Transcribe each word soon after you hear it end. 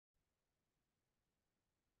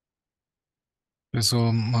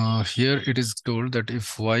So here it is told that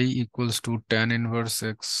if y equals to tan inverse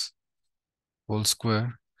x whole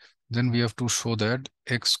square, then we have to show that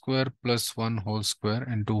x square plus 1 whole square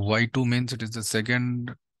into y2 means it is the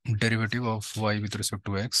second derivative of y with respect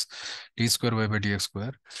to x, d square y by dx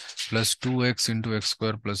square, plus 2x into x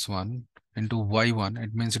square plus 1 into y1.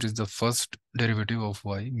 It means it is the first derivative of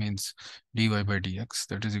y, means dy by dx,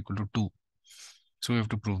 that is equal to 2. So we have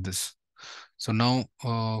to prove this. So now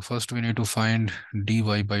first we need to find dy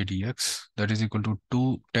by dx, that is equal to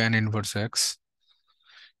 2 tan inverse x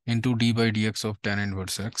into d by dx of tan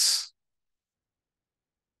inverse x.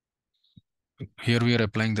 Here we are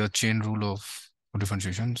applying the chain rule of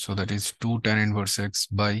differentiation. So that is 2 tan inverse x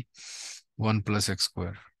by 1 plus x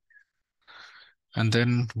square. And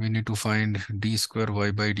then we need to find d square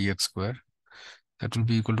y by dx square. That will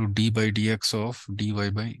be equal to d by dx of dy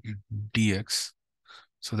by dx.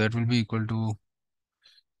 So that will be equal to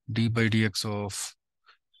d by dx of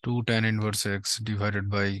 2 tan inverse x divided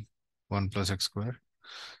by 1 plus x square.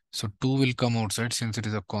 So 2 will come outside since it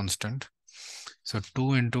is a constant. So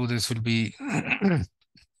 2 into this will be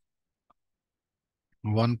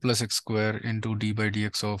 1 plus x square into d by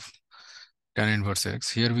dx of tan inverse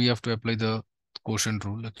x. Here we have to apply the quotient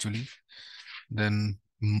rule actually. Then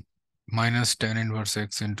minus tan inverse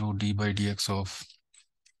x into d by dx of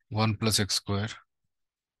 1 plus x square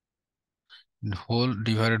whole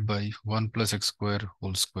divided by 1 plus x square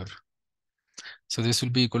whole square. So this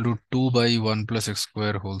will be equal to 2 by 1 plus x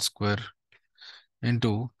square whole square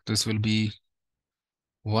into this will be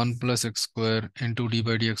 1 plus x square into d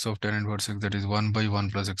by dx of tan inverse x, that is 1 by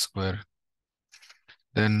 1 plus x square.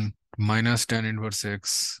 Then minus tan inverse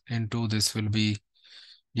x into this will be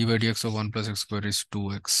d by dx of 1 plus x square is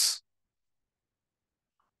 2x.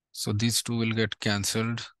 So these two will get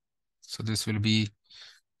cancelled. So this will be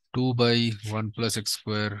 2 by 1 plus x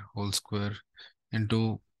square whole square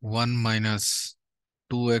into 1 minus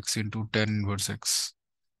 2x into tan inverse x.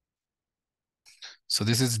 So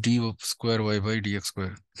this is d square y by dx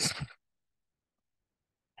square.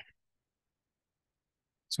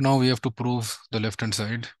 So now we have to prove the left hand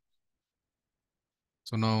side.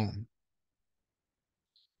 So now,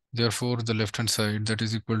 therefore, the left hand side, that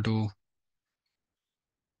is equal to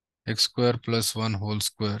x square plus 1 whole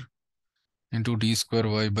square into d square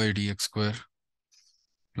y by dx square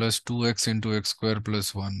plus 2x into x square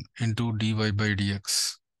plus 1 into dy by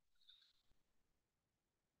dx.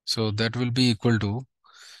 So that will be equal to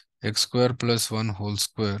x square plus 1 whole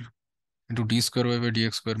square into d square y by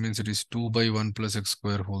dx square means it is 2 by 1 plus x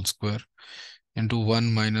square whole square into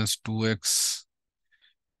 1 minus 2x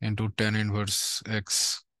into tan inverse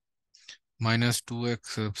x minus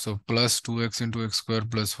 2x, so plus 2x into x square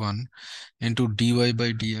plus 1 into dy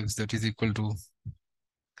by dx, that is equal to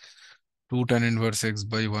 2 tan inverse x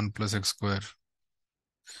by 1 plus x square.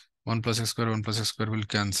 1 plus x square, 1 plus x square will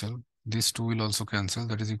cancel. These two will also cancel.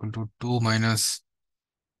 That is equal to 2 minus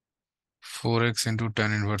 4x into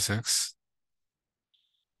tan inverse x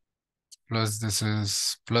plus this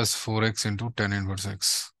is plus 4x into tan inverse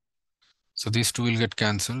x. So these two will get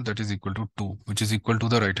cancelled. That is equal to 2, which is equal to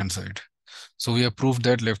the right hand side. So we have proved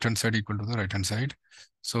that left hand side equal to the right hand side.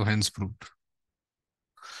 So hence proved.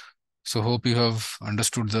 So hope you have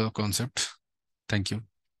understood the concept. Thank you.